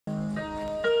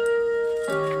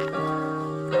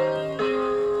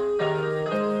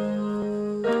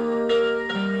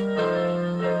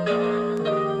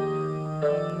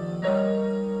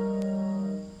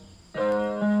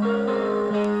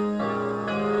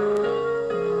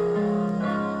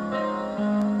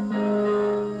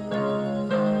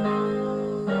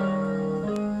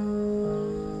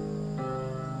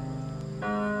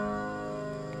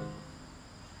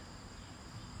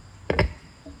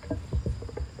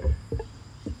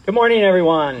Good morning,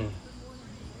 everyone.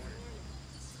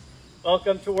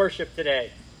 Welcome to worship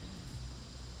today.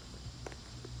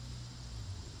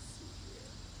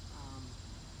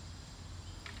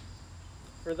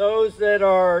 For those that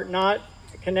are not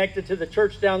connected to the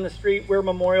church down the street, we're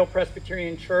Memorial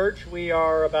Presbyterian Church. We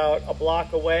are about a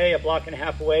block away, a block and a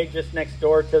half away, just next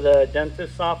door to the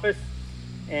dentist's office.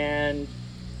 And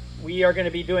we are going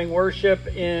to be doing worship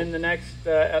in the next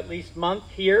at least month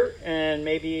here, and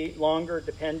maybe longer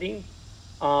depending.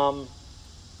 I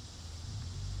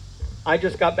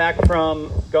just got back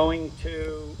from going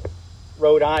to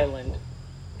Rhode Island,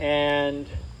 and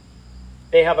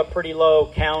they have a pretty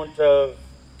low count of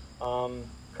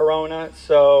corona,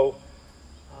 so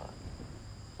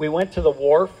we went to the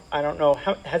wharf. I don't know,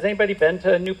 has anybody been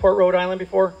to Newport, Rhode Island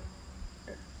before?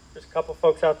 There's a couple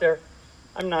folks out there.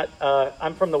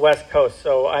 I'm from the West Coast,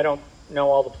 so I don't know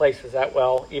all the places that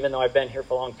well, even though I've been here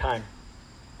for a long time.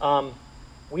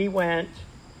 We went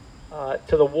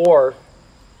to the wharf,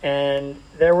 and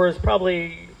there was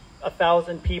probably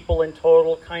 1,000 people in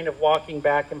total kind of walking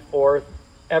back and forth,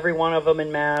 every one of them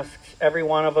in masks, every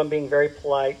one of them being very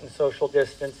polite and social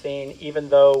distancing, even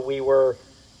though we were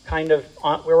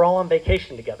all on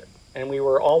vacation together, and we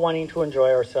were all wanting to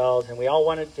enjoy ourselves, and we all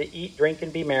wanted to eat, drink,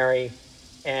 and be merry.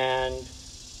 And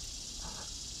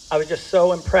I was just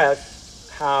so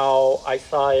impressed how I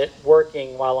saw it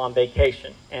working while on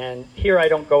vacation. And here I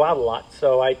don't go out a lot,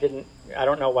 so I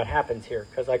don't know what happens here,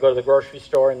 because I go to the grocery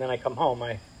store and then I come home.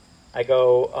 I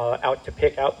go out to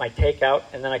pick out my takeout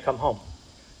and then I come home.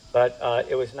 But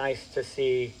it was nice to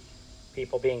see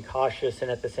people being cautious and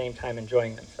at the same time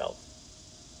enjoying themselves.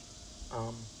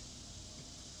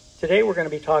 Today we're going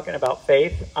to be talking about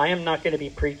faith. I am not going to be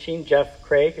preaching. Jeff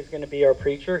Craig is going to be our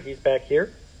preacher. He's back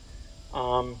here.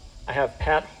 I have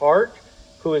Pat Hart,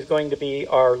 who is going to be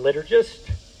our liturgist,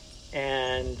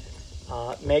 and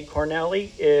Meg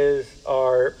Cornelli is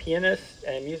our pianist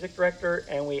and music director,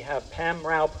 and we have Pam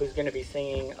Raup, who's going to be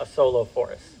singing a solo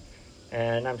for us.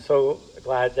 And I'm so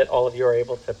glad that all of you are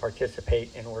able to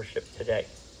participate in worship today.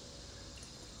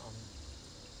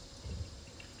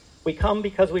 We come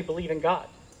because we believe in God.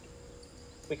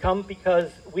 We come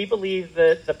because we believe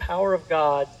that the power of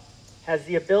God has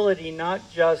the ability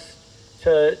not just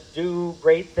to do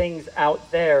great things out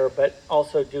there, but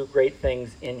also do great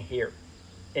things in here,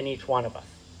 in each one of us.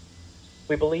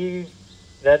 We believe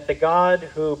that the God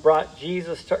who brought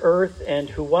Jesus to earth and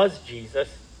who was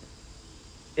Jesus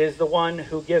is the one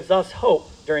who gives us hope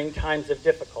during times of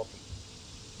difficulty.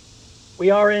 We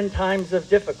are in times of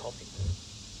difficulty,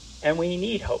 and we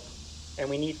need hope, and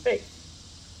we need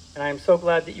faith. And I am so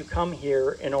glad that you come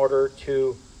here in order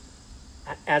to,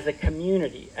 as a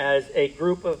community, as a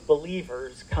group of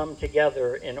believers, come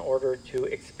together in order to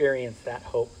experience that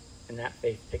hope and that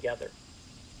faith together.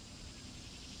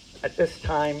 At this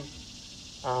time,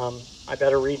 I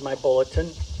better read my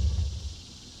bulletin.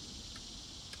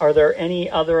 Are there any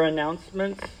other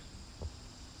announcements?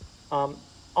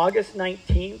 August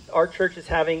 19th, our church is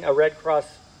having a Red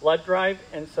Cross blood drive,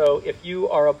 and so if you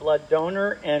are a blood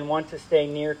donor and want to stay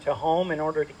near to home in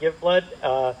order to give blood,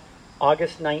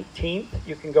 August 19th,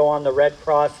 you can go on the Red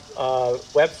Cross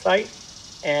website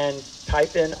and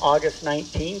type in August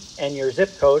 19th and your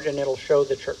zip code, and it'll show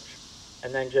the church.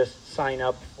 And then just sign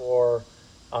up for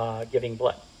giving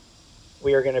blood.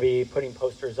 We are going to be putting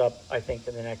posters up, I think,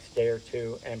 in the next day or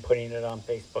two, and putting it on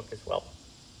Facebook as well.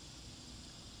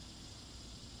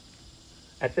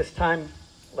 At this time,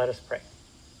 let us pray.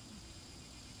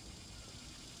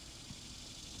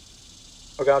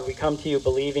 Oh God, we come to you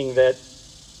believing that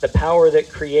the power that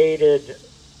created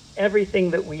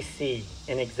everything that we see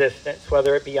in existence,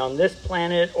 whether it be on this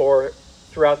planet or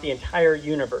throughout the entire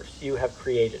universe, you have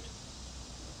created.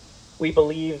 We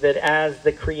believe that as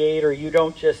the creator, you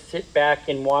don't just sit back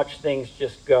and watch things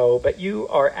just go, but you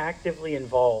are actively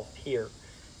involved here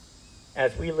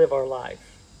as we live our lives.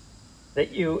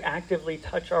 That you actively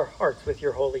touch our hearts with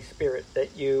your Holy Spirit,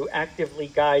 that you actively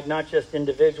guide not just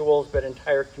individuals, but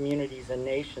entire communities and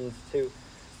nations to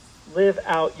live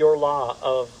out your law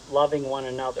of loving one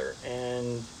another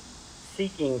and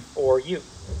seeking for you.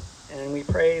 And we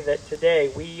pray that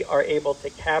today we are able to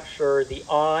capture the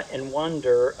awe and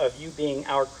wonder of you being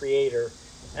our creator,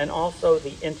 and also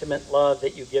the intimate love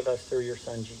that you give us through your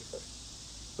Son,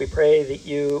 Jesus. We pray that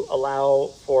you allow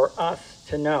for us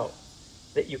to know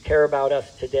that you care about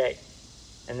us today,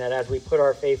 and that as we put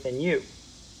our faith in you,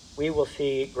 we will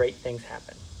see great things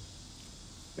happen.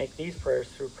 Make these prayers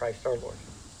through Christ our Lord.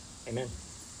 Amen.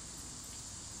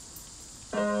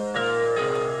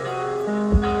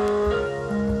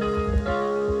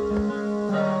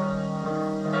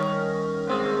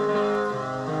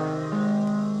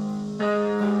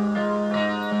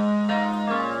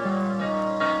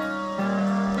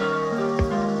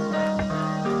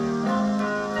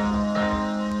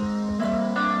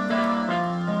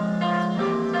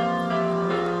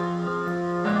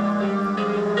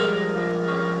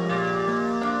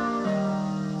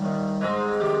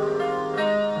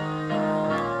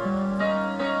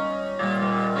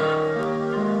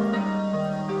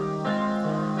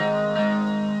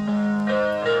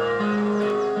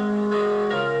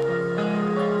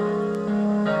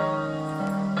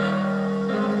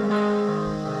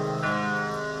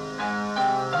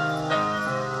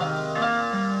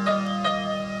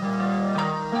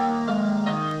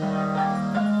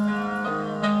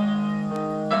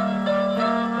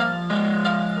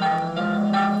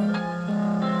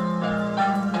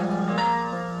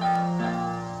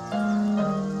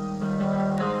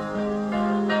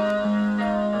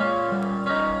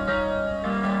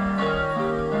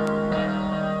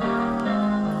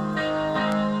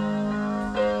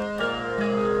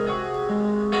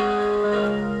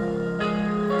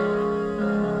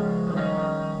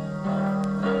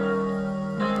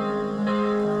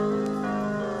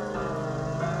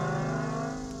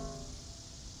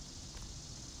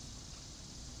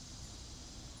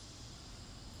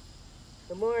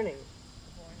 Good morning.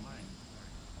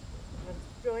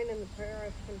 Let's join in the prayer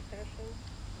of confession.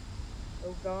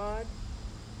 O God,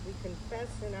 we confess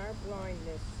in our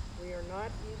blindness we are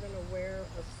not even aware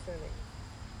of sinning.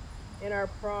 In our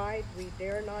pride, we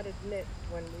dare not admit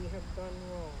when we have done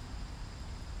wrong.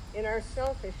 In our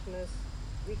selfishness,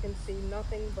 we can see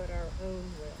nothing but our own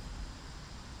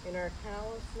will. In our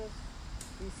callousness,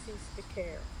 we cease to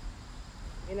care.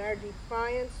 In our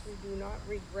defiance, we do not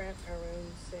regret our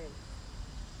own sins.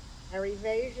 Our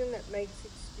evasion that makes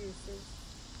excuses,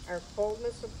 our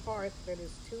coldness of heart that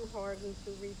is too hardened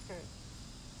to repent.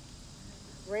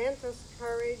 Grant us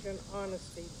courage and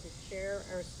honesty to share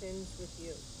our sins with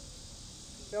you.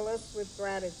 Fill us with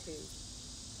gratitude,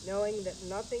 knowing that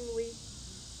nothing we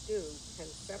do can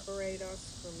separate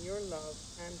us from your love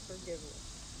and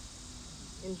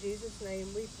forgiveness. In Jesus' name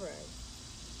we pray.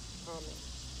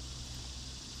 Amen.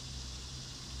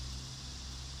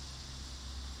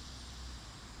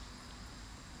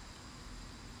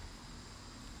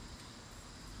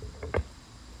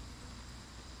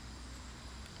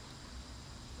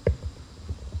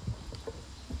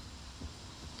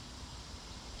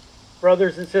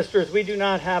 Brothers and sisters, we do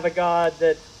not have a God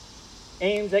that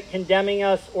aims at condemning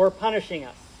us or punishing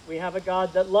us. We have a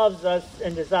God that loves us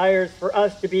and desires for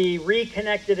us to be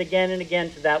reconnected again and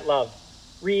again to that love,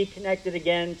 reconnected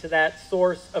again to that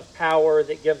source of power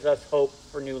that gives us hope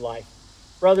for new life.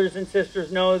 Brothers and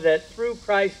sisters, know that through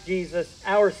Christ Jesus,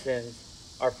 our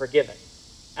sins are forgiven.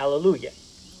 Alleluia.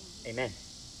 Amen.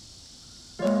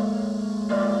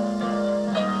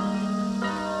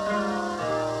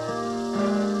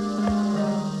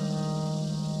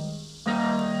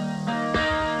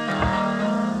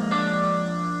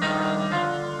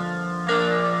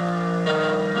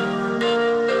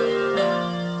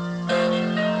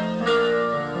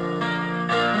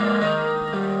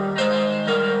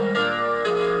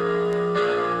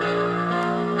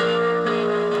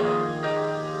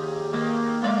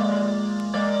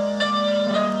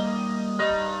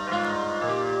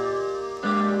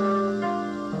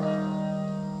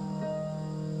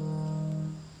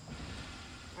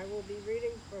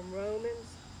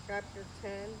 Chapter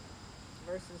 10,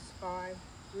 verses 5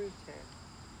 through 10.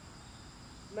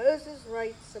 Moses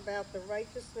writes about the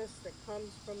righteousness that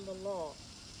comes from the law.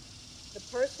 The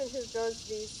person who does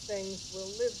these things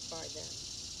will live by them.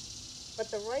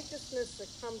 But the righteousness that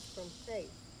comes from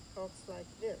faith talks like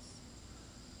this.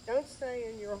 Don't say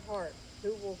in your heart,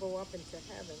 who will go up into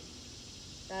heaven?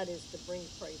 That is to bring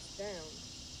Christ down.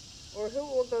 Or who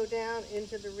will go down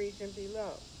into the region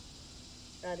below?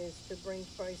 That is to bring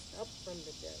Christ up from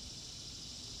the dead.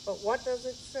 But what does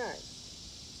it say?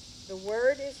 The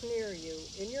word is near you,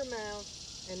 in your mouth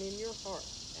and in your heart,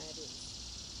 that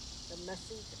is, the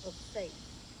message of faith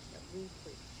that we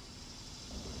preach.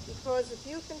 Because if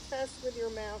you confess with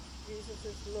your mouth Jesus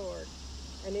is Lord,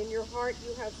 and in your heart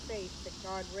you have faith that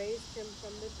God raised him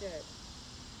from the dead,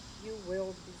 you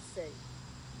will be saved.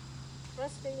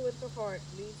 Trusting with the heart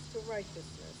leads to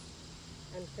righteousness,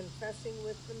 and confessing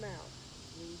with the mouth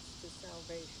leads to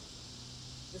salvation.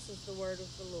 This is the word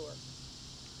of the Lord.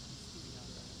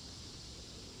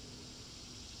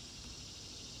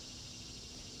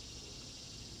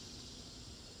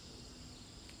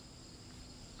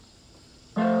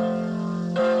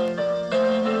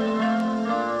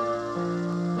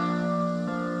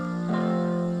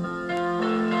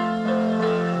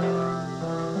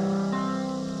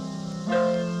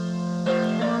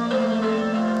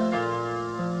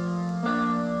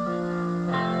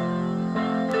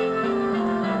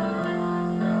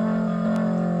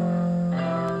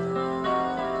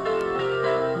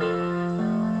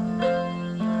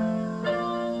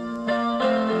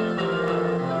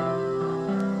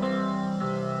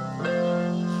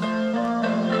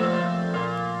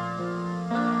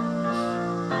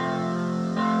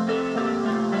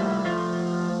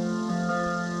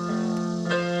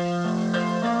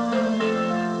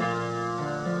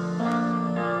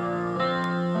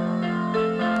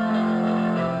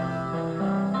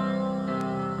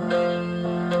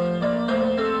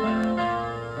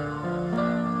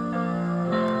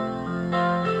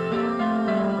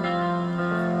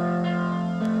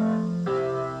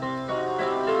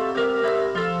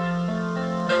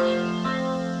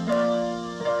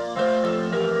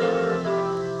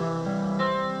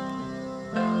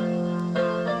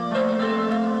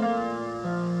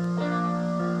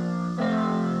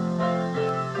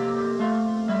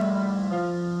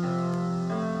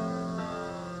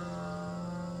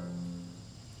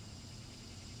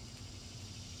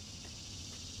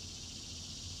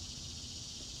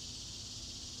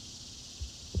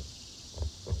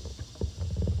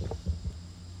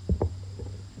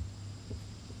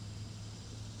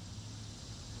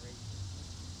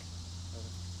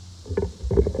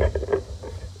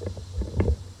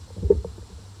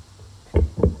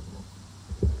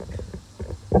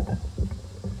 Good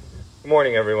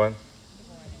morning, everyone.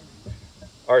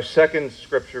 Our second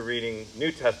scripture reading,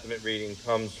 New Testament reading,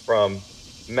 comes from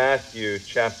Matthew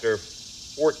chapter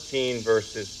 14,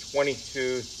 verses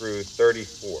 22 through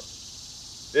 34.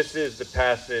 This is the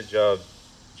passage of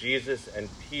Jesus and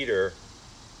Peter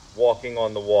walking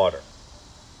on the water.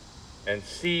 And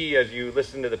see, as you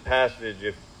listen to the passage,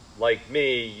 if, like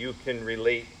me, you can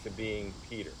relate to being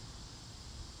Peter.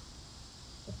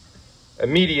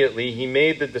 Immediately, he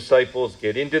made the disciples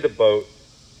get into the boat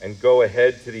and go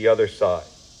ahead to the other side,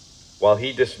 while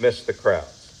he dismissed the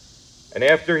crowds. And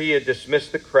after he had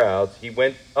dismissed the crowds, he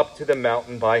went up to the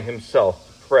mountain by himself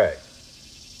to pray.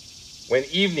 When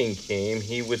evening came,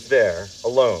 he was there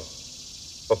alone.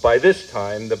 But by this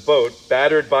time, the boat,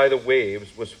 battered by the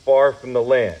waves, was far from the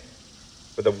land,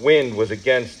 for the wind was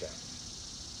against them.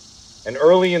 And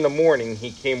early in the morning, he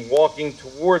came walking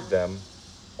toward them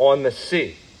on the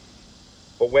sea.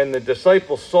 But when the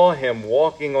disciples saw him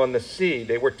walking on the sea,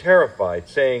 they were terrified,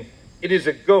 saying, "It is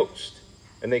a ghost,"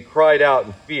 and they cried out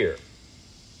in fear.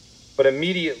 But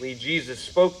immediately Jesus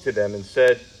spoke to them and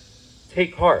said,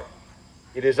 "Take heart,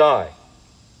 it is I.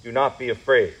 Do not be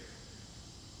afraid."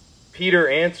 Peter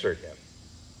answered him,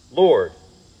 "Lord,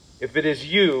 if it is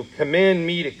you, command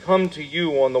me to come to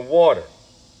you on the water."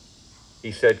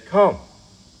 He said, "Come."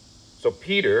 So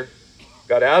Peter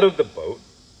got out of the boat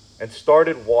and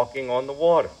started walking on the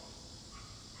water.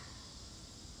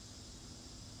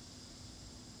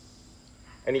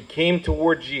 And he came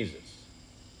toward Jesus.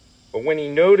 But when he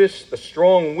noticed the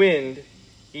strong wind,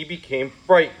 he became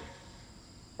frightened,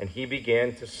 and he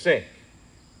began to sink.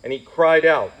 And he cried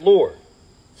out, "Lord,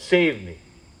 save me."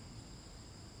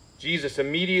 Jesus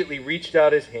immediately reached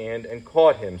out his hand and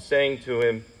caught him, saying to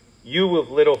him, "You of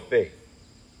little faith,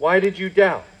 why did you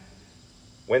doubt?"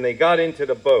 When they got into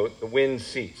the boat, the wind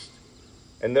ceased,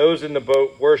 and those in the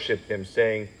boat worshipped him,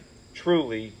 saying,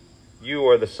 "Truly, you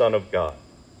are the Son of God."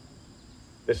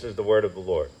 This is the word of the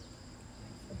Lord.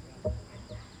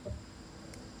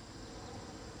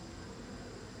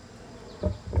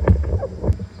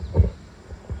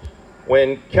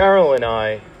 When Carol and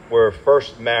I were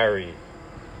first married,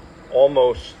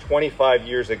 almost 25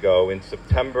 years ago, in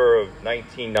September of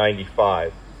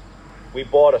 1995, we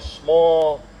bought a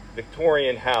small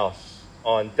Victorian house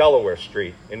on Delaware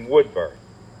Street in Woodbury.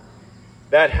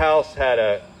 That house had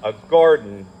a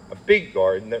garden, a big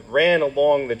garden, that ran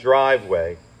along the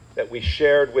driveway that we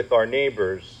shared with our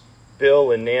neighbors,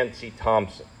 Bill and Nancy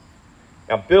Thompson.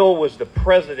 Now, Bill was the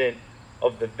president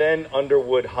of the then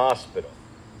Underwood Hospital,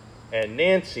 and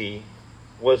Nancy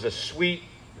was a sweet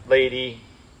lady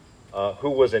who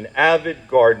was an avid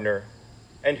gardener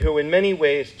and who in many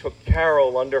ways took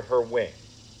Carol under her wing.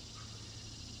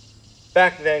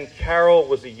 Back then, Carol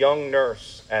was a young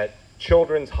nurse at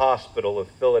Children's Hospital of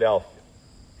Philadelphia,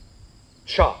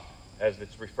 CHOP, as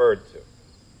it's referred to.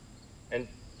 And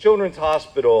Children's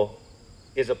Hospital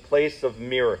is a place of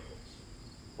miracles,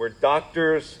 where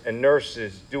doctors and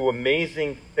nurses do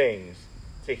amazing things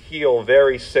to heal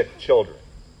very sick children.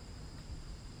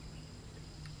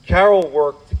 Carol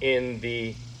worked in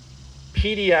the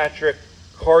Pediatric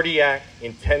Cardiac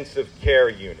Intensive Care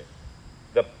Unit,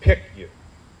 the PICU.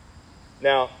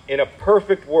 Now, in a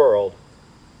perfect world,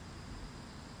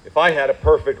 if I had a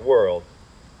perfect world,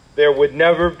 there would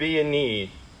never be a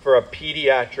need for a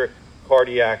pediatric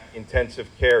cardiac intensive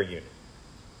care unit.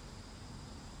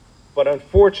 But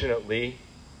unfortunately,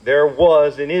 there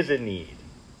was and is a need.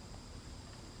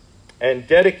 And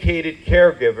dedicated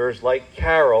caregivers like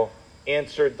Carol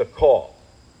answered the call.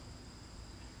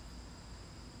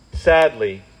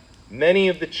 Sadly, many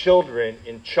of the children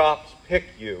in CHOP's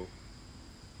PICU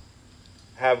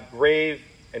have grave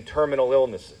and terminal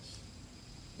illnesses.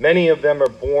 Many of them are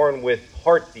born with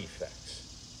heart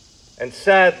defects. And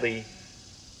sadly,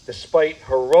 despite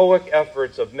heroic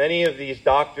efforts of many of these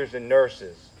doctors and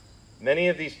nurses, many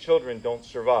of these children don't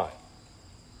survive.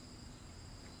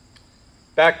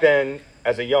 Back then,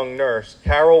 as a young nurse,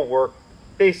 Carol worked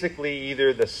basically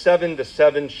either the 7 to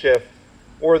 7 shift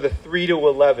or the 3 to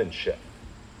 11 shift.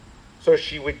 So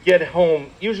she would get home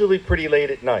usually pretty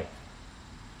late at night.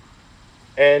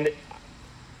 And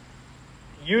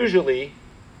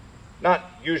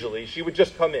not usually, she would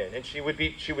just come in and she would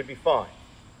be fine.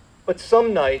 But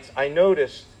some nights I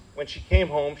noticed when she came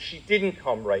home, she didn't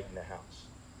come right in the house.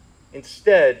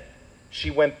 Instead,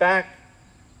 she went back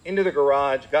into the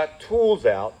garage, got tools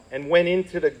out, and went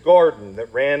into the garden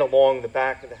that ran along the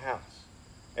back of the house.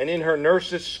 And in her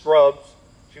nurse's scrubs,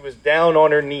 she was down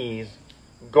on her knees,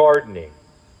 gardening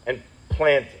and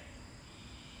planting.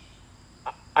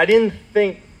 I didn't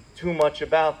think too much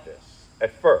about this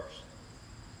at first,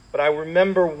 but I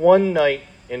remember one night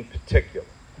in particular.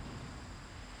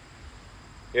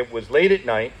 It was late at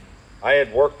night. I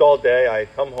had worked all day. I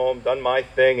had come home, done my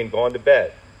thing, and gone to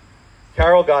bed.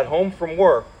 Carol got home from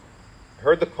work,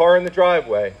 heard the car in the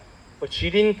driveway, but she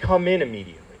didn't come in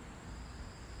immediately.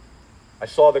 I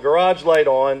saw the garage light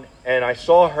on, and I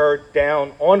saw her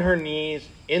down on her knees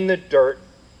in the dirt,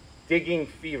 digging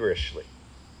feverishly.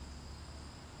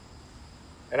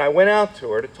 And I went out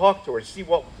to her to talk to her to see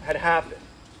what had happened,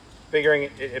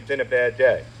 figuring it had been a bad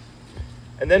day.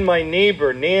 And then my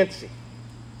neighbor, Nancy,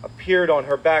 appeared on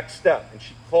her back step, and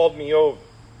she called me over.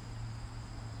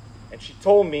 And she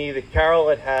told me that Carol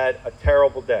had had a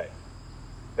terrible day,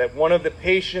 that one of the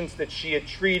patients that she had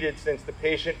treated since the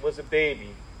patient was a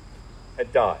baby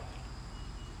had died.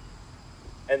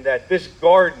 And that this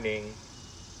gardening,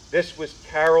 this was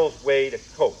Carol's way to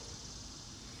cope.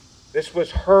 This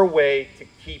was her way to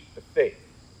keep the faith.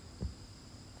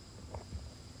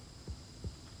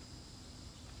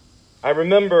 I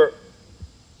remember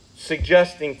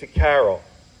suggesting to Carol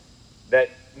that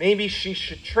maybe she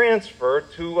should transfer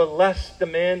to a less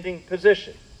demanding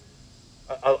position,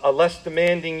 a less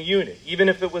demanding unit, even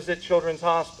if it was at Children's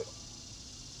Hospital.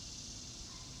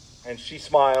 And she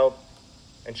smiled,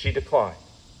 and she declined.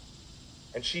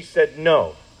 And she said,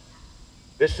 no,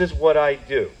 this is what I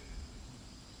do.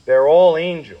 They're all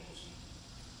angels.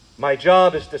 My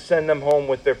job is to send them home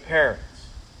with their parents.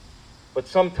 But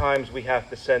sometimes we have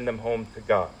to send them home to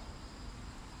God.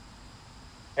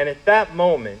 And at that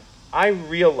moment, I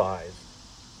realized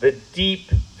the deep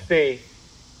faith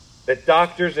that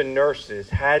doctors and nurses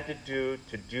had to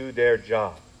do their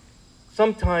job,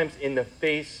 sometimes in the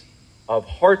face of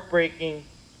heartbreaking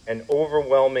and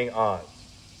overwhelming odds.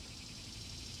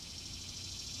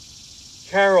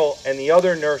 Carol and the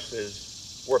other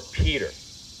nurses were Peter.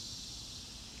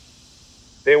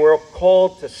 They were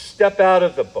called to step out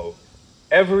of the boat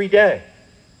every day,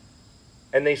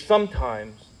 and they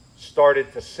sometimes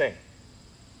started to sink.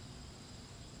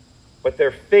 But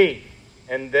their faith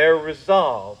and their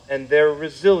resolve and their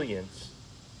resilience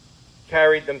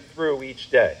carried them through each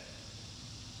day.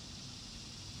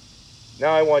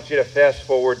 Now I want you to fast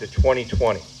forward to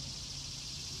 2020.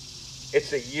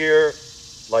 It's a year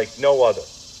like no other.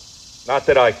 Not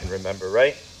that I can remember,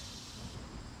 right?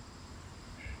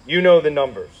 You know the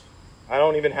numbers. I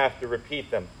don't even have to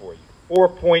repeat them for you.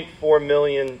 4.4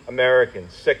 million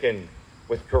Americans sickened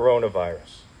with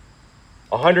coronavirus.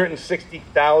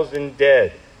 160,000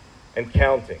 dead and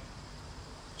counting.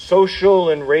 Social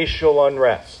and racial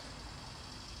unrest.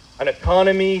 An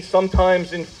economy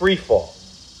sometimes in free fall.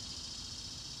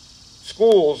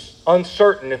 Schools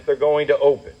uncertain if they're going to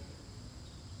open.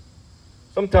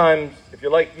 Sometimes, if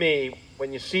you're like me,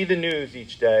 when you see the news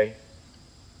each day,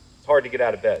 it's hard to get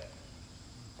out of bed.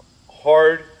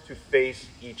 Hard to face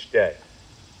each day.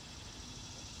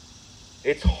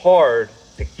 It's hard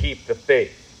to keep the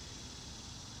faith.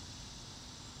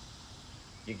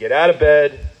 You get out of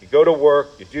bed, you go to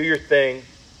work, you do your thing,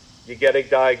 you get a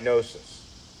diagnosis.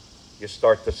 You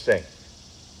start to sink.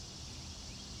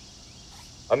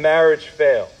 A marriage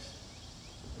fails.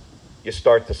 You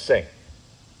start to sink.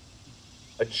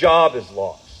 A job is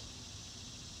lost.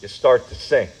 You start to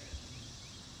sink.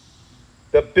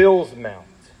 The bills mount.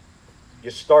 You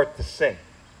start to sink.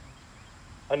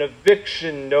 An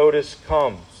eviction notice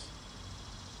comes.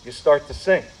 You start to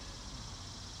sink.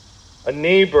 A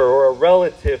neighbor or a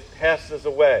relative passes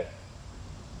away.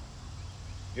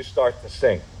 You start to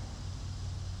sink.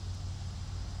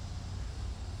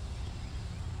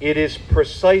 It is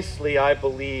precisely, I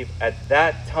believe, at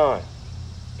that time,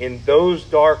 in those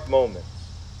dark moments,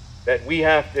 that we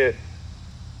have to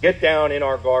get down in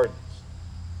our gardens,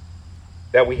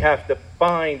 that we have to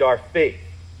find our faith,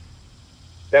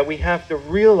 that we have to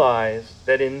realize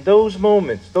that in those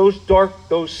moments,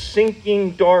 those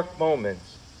sinking dark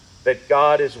moments, that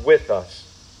God is with us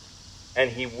and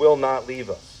He will not leave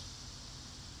us.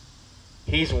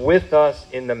 He's with us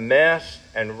in the masked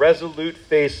and resolute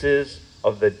faces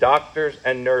of the doctors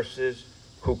and nurses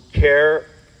who care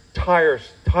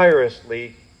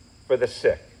tirelessly for the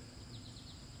sick.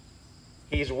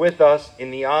 He's with us in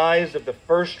the eyes of the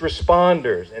first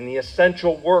responders and the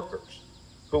essential workers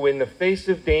who, in the face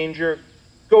of danger,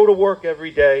 go to work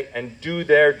every day and do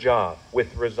their job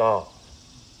with resolve.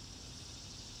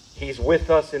 He's with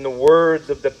us in the words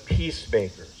of the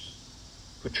peacemakers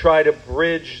who try to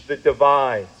bridge the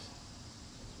divides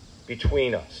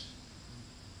between us.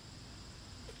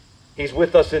 He's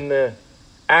with us in the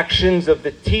actions of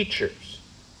the teachers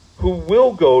who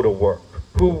will go to work,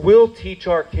 who will teach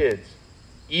our kids,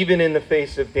 even in the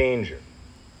face of danger.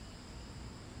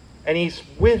 And He's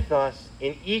with us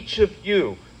in each of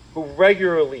you who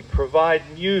regularly provide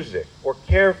music or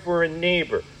care for a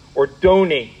neighbor or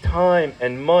donate time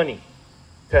and money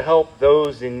to help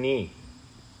those in need.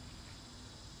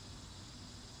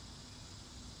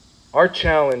 Our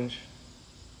challenge,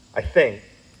 I think,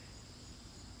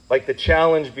 like the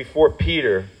challenge before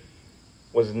Peter,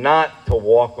 was not to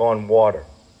walk on water.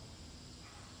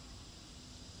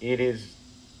 It is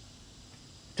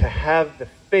to have the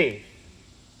faith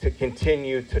to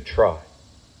continue to try.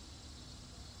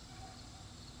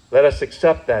 Let us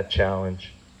accept that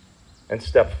challenge and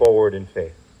step forward in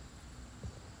faith.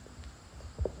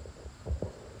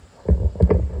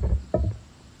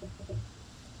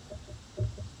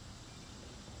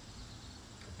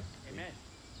 Amen.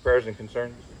 Prayers and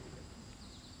concerns?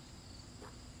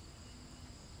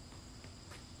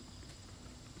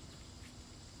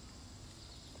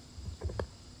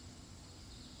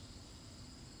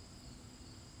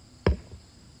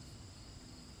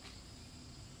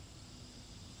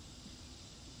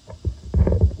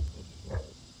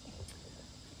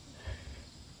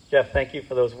 Jeff, thank you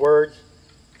for those words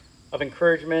of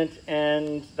encouragement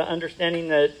and the understanding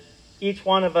that each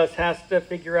one of us has to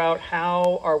figure out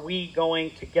how are we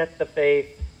going to get the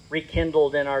faith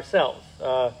rekindled in ourselves.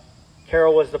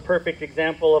 Carol was the perfect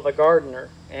example of a gardener,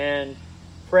 and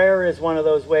prayer is one of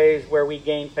those ways where we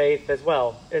gain faith as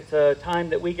well. It's a time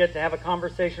that we get to have a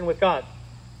conversation with God.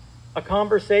 A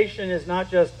conversation is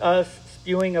not just us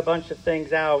spewing a bunch of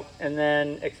things out and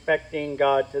then expecting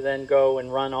God to then go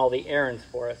and run all the errands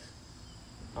for us.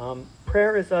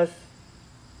 Prayer is us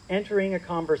entering a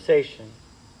conversation,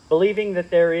 believing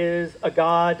that there is a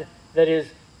God that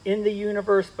is in the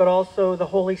universe, but also the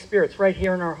Holy Spirit's right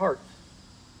here in our hearts.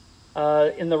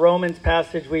 In the Romans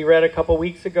passage we read a couple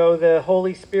weeks ago, the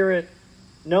Holy Spirit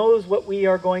knows what we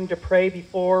are going to pray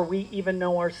before we even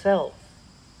know ourselves.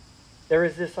 There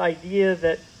is this idea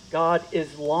that God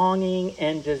is longing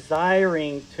and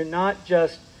desiring to not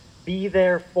just be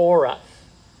there for us,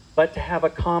 but to have a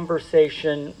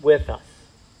conversation with us.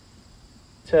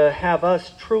 To have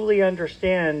us truly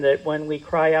understand that when we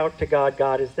cry out to God,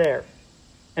 God is there.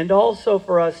 And also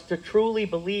for us to truly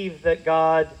believe that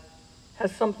God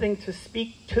has something to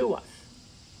speak to us,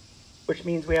 which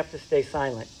means we have to stay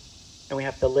silent and we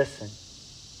have to listen.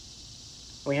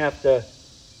 We have to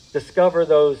discover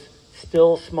those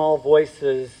still small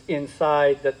voices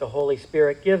inside that the Holy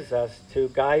Spirit gives us to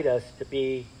guide us to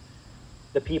be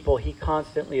the people he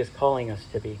constantly is calling us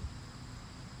to be.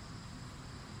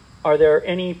 Are there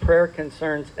any prayer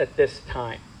concerns at this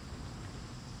time?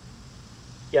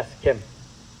 Yes, Kim.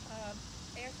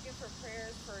 Asking for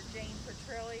prayers for Jane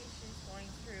Petrilli. She's going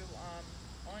through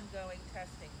ongoing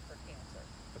testing for cancer.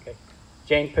 Okay.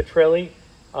 Jane Petrilli,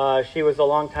 she was a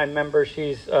longtime member.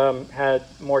 She's had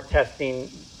more testing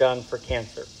done for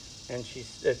cancer, and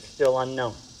it's still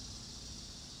unknown.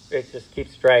 It just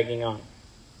keeps dragging on.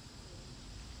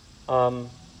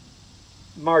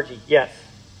 Margie, yes.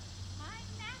 My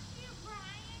nephew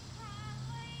Brian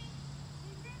Conley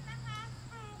is in the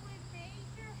hospital with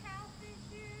major health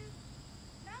issues.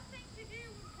 Nothing to do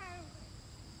with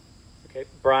COVID. Okay,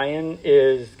 Brian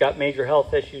is got major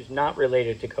health issues not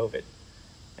related to COVID.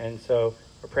 And so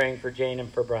we're praying for Jane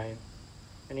and for Brian.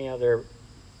 Any other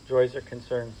joys or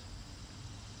concerns?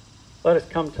 Let us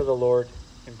come to the Lord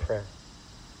in prayer.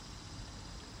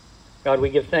 God,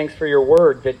 we give thanks for your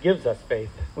word that gives us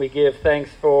faith. We give thanks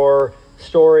for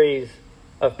stories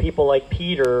of people like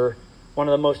Peter, one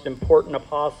of the most important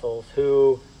apostles,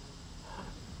 who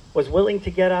was willing to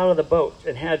get out of the boat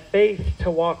and had faith to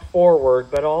walk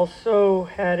forward, but also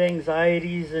had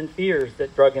anxieties and fears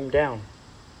that drug him down.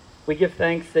 We give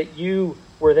thanks that you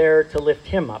were there to lift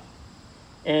him up.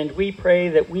 And we pray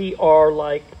that we are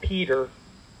like Peter,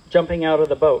 jumping out of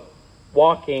the boat,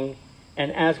 walking,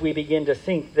 and as we begin to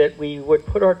sink, that we would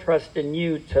put our trust in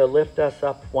you to lift us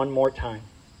up one more time.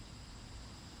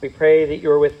 We pray that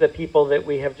you're with the people that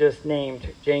we have just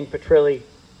named. Jane Petrilli,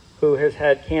 who has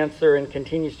had cancer and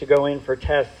continues to go in for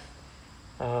tests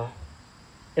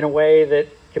in a way that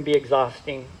can be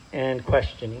exhausting and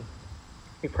questioning.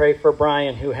 We pray for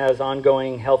Brian, who has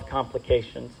ongoing health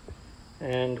complications.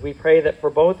 And we pray that for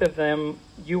both of them,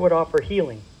 you would offer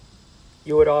healing.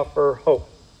 You would offer hope.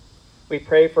 We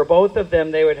pray for both of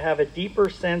them, they would have a deeper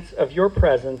sense of your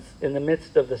presence in the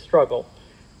midst of the struggle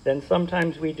than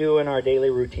sometimes we do in our daily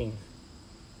routines.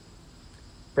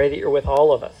 Pray that you're with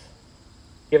all of us,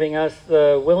 giving us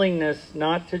the willingness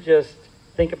not to just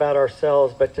think about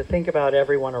ourselves, but to think about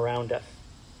everyone around us.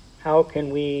 How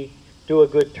can we do a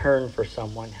good turn for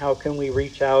someone? How can we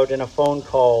reach out in a phone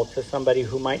call to somebody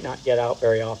who might not get out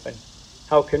very often?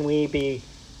 How can we be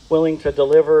willing to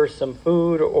deliver some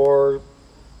food or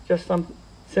just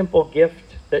simple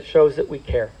gift that shows that we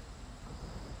care.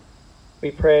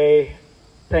 We pray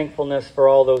thankfulness for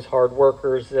all those hard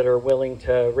workers that are willing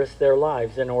to risk their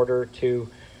lives in order to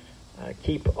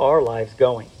keep our lives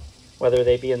going, whether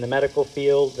they be in the medical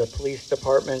field, the police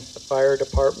departments, the fire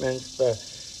departments, the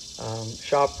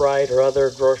ShopRite or other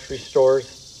grocery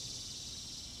stores.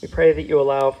 We pray that you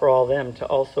allow for all them to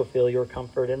also feel your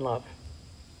comfort and love.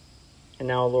 And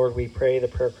now, Lord, we pray the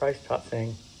prayer Christ taught,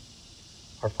 saying,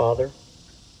 Our Father,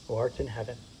 who art in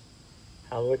heaven,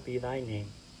 hallowed be thy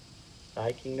name.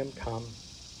 Thy kingdom come,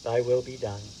 thy will be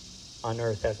done, on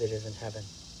earth as it is in heaven.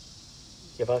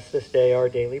 Give us this day our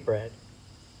daily bread,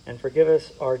 and forgive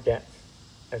us our debts,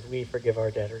 as we forgive our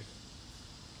debtors.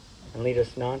 And lead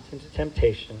us not into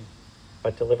temptation,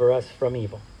 but deliver us from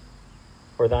evil.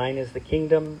 For thine is the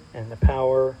kingdom, and the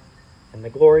power, and the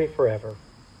glory forever.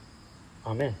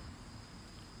 Amen.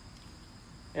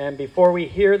 And before we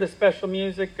hear the special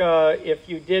music, if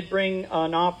you did bring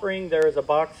an offering, there is a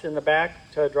box in the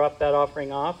back to drop that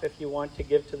offering off. If you want to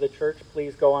give to the church,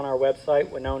 please go on our website,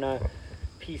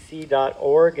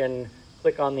 wenonahpc.org, and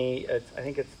click on I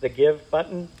think it's the Give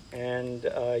button, and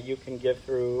you can give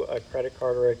through a credit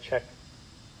card or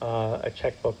a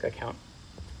checkbook account.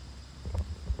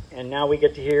 And now we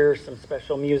get to hear some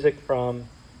special music from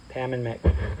Pam and Meg.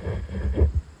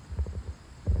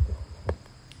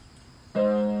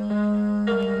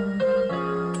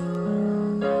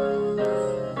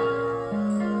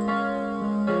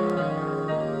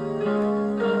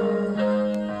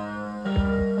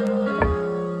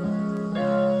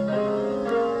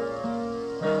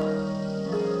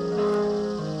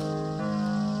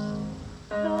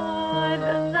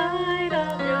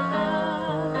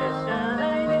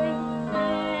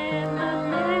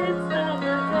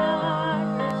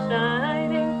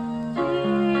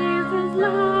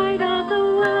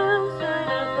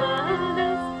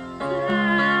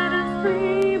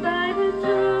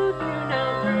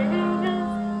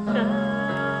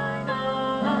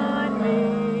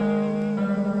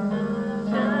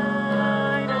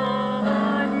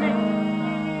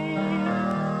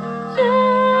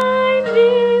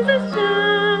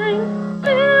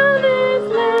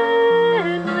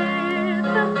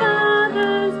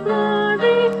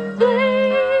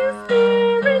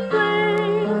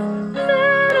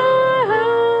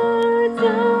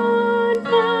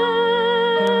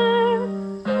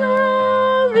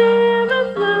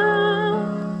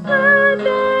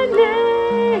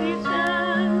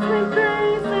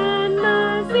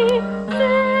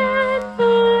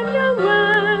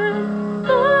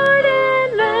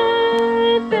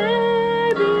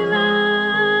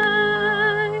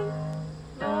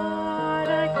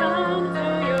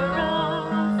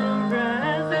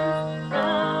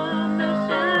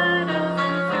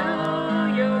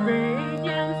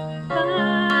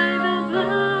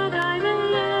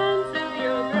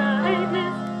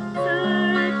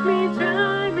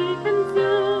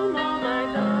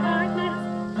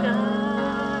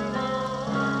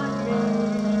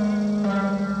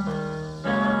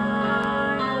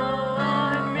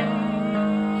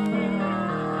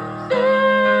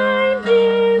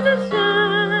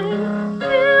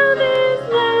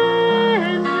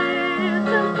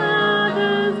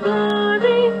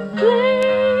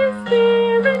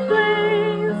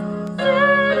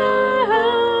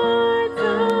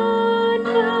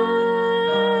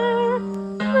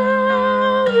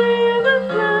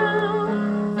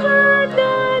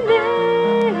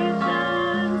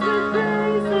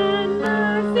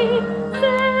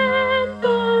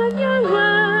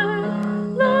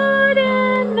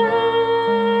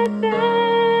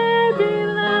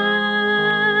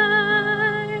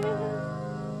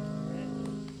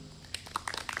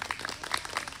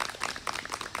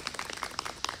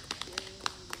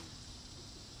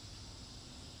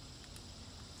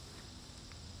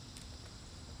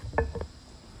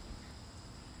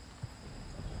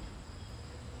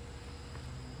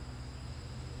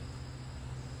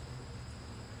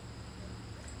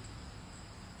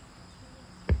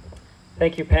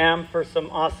 Thank you, Pam, for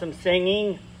some awesome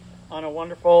singing on a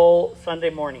wonderful Sunday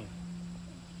morning.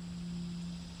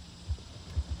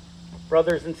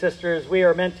 Brothers and sisters, we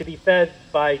are meant to be fed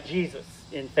by Jesus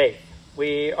in faith.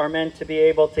 We are meant to be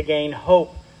able to gain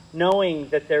hope, knowing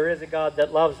that there is a God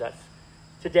that loves us.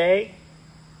 Today,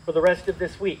 for the rest of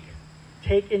this week,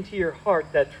 take into your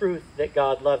heart that truth that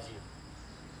God loves you.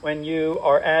 When you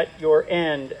are at your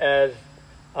end, as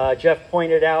Jeff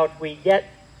pointed out, we get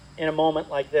in a moment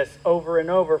like this over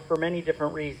and over for many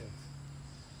different reasons.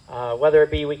 Whether it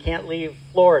be we can't leave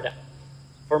Florida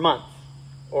for months,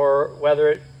 or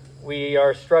whether we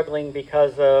are struggling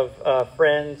because of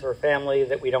friends or family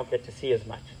that we don't get to see as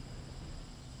much.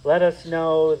 let us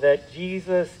know that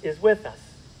Jesus is with us,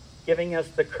 giving us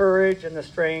the courage and the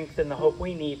strength and the hope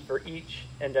we need for each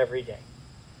and every day.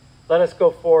 Let us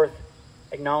go forth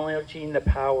acknowledging the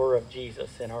power of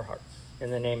Jesus in our hearts.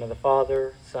 In the name of the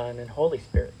Father, Son, and Holy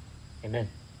Spirit. Amen.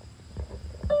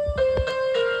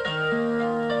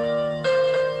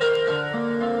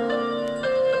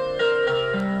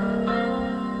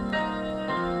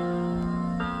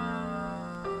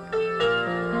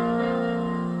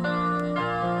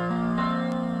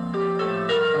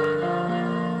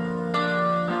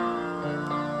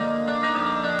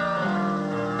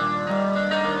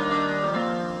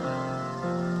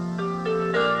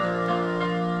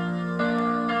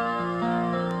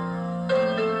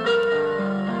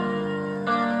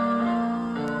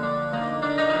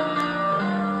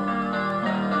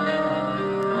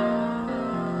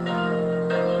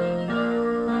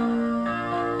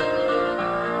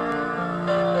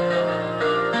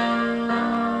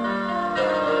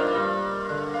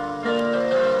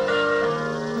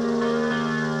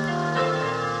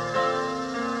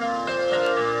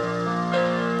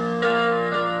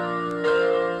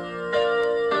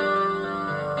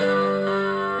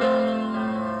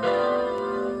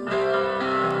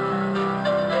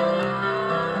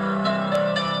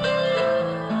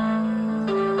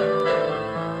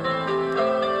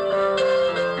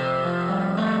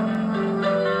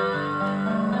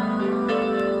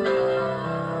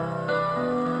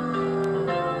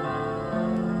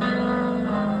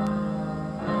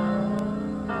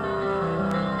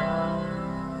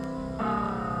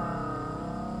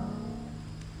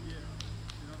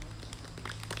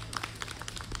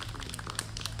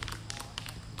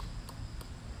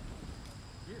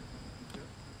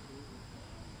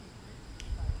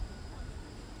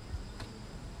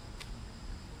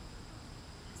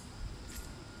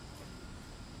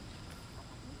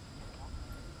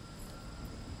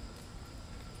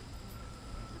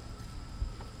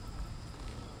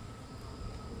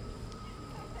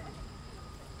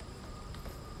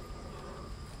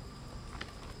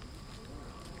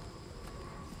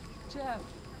 Jeff,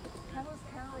 how is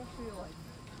Carol feeling?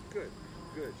 Good,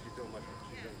 good. She's doing much better.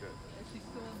 She's doing good. Is she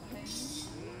still in pain?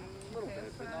 A little bit,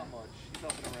 but not much. She's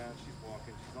up and around. She's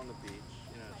walking. She's on the beach.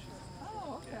 You know, she's.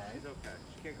 Oh, okay. Yeah, she's okay.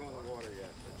 She can't go in the water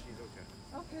yet, but she's okay.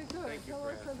 Okay, good. Thank you Tell for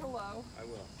her I said asking. hello. I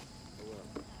will. I will.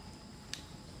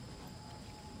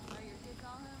 Are your kids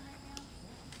all home right now?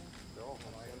 They're all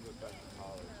home. I gotta go back to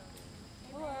college.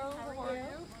 Hello, how are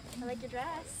you? I like your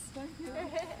dress. Thank you. How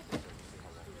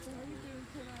are you doing,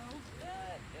 kiddo?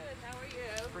 Good. How are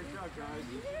you? Great job, guys.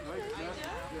 Nice dress.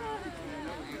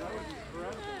 That was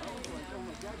incredible. I was like, oh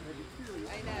my God, have you really?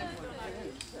 I know.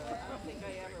 I don't think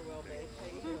I ever will be.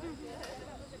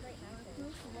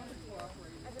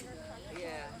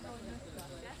 Yeah.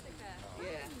 Jessica.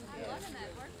 Yeah. I'm loving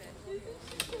that outfit.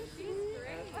 She's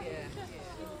great. Yeah.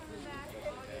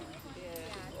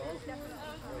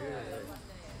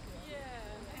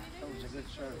 That was a good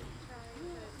show.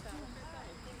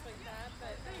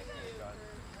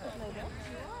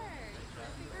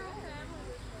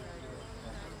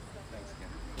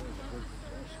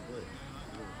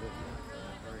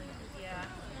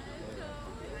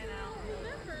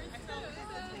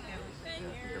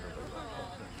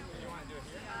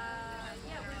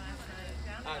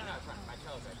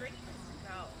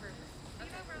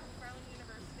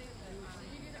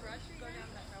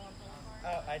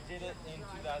 I did it in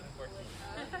 2014.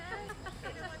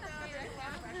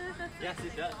 Yes,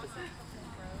 it does.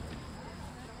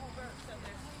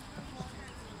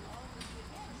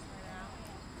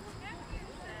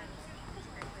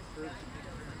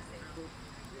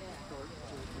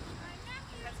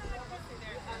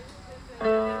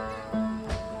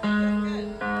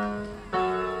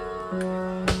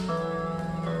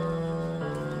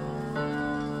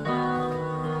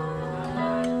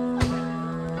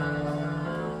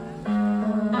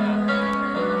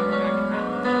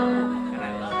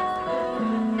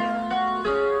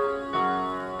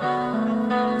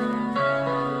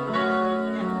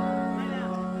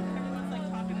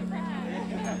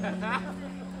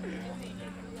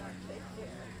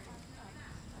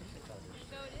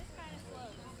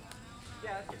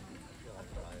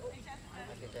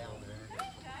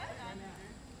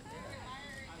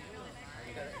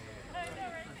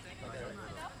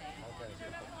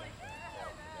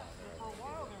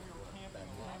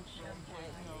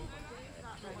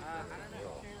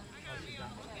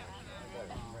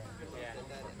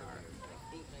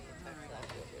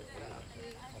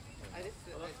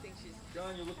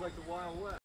 John, you look like the Wild West.